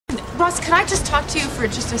Ross, can I just talk to you for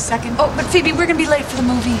just a second? Oh, but Phoebe, we're gonna be late for the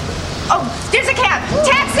movie. Oh, there's a cab!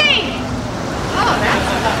 Taxi! Oh, that's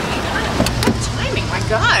good timing, my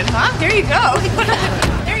God, huh? There you go.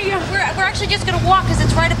 There you go. We're actually just gonna walk because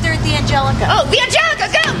it's right up there at the Angelica. Oh, the Angelica,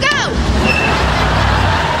 go!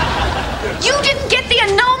 You didn't get the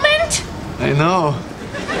annulment? I know.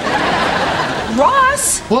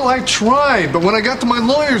 Ross? Well, I tried, but when I got to my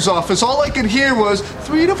lawyer's office, all I could hear was,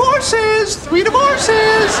 3 divorces, 3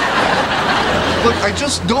 divorces. Look, I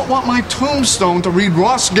just don't want my tombstone to read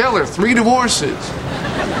Ross Geller, 3 divorces.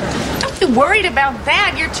 Don't be worried about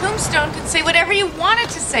that. Your tombstone can say whatever you want it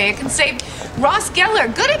to say. It can say, Ross Geller,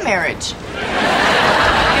 good at marriage.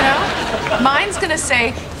 You know? Mine's gonna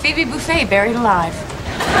say, Phoebe Buffay, buried alive.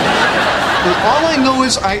 Well, all I know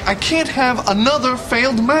is I can't have another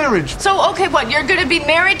failed marriage. So, okay, what? You're gonna be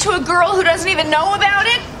married to a girl who doesn't even know about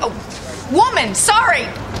it? Oh, woman, sorry.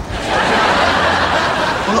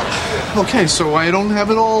 Well, okay, so I don't have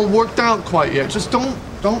it all worked out quite yet. Just don't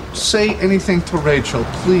say anything to Rachel,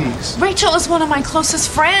 please. Rachel is one of my closest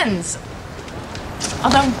friends.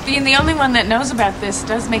 Although being the only one that knows about this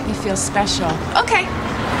does make me feel special. Okay.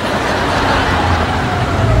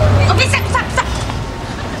 Okay, stop.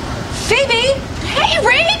 Phoebe! Hey,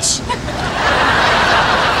 Rach!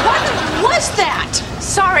 What was that?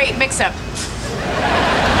 Sorry, mix-up.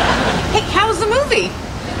 Hey, how's the movie?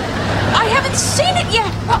 I haven't seen it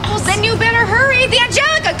yet. Well, then you better hurry. The Angelica!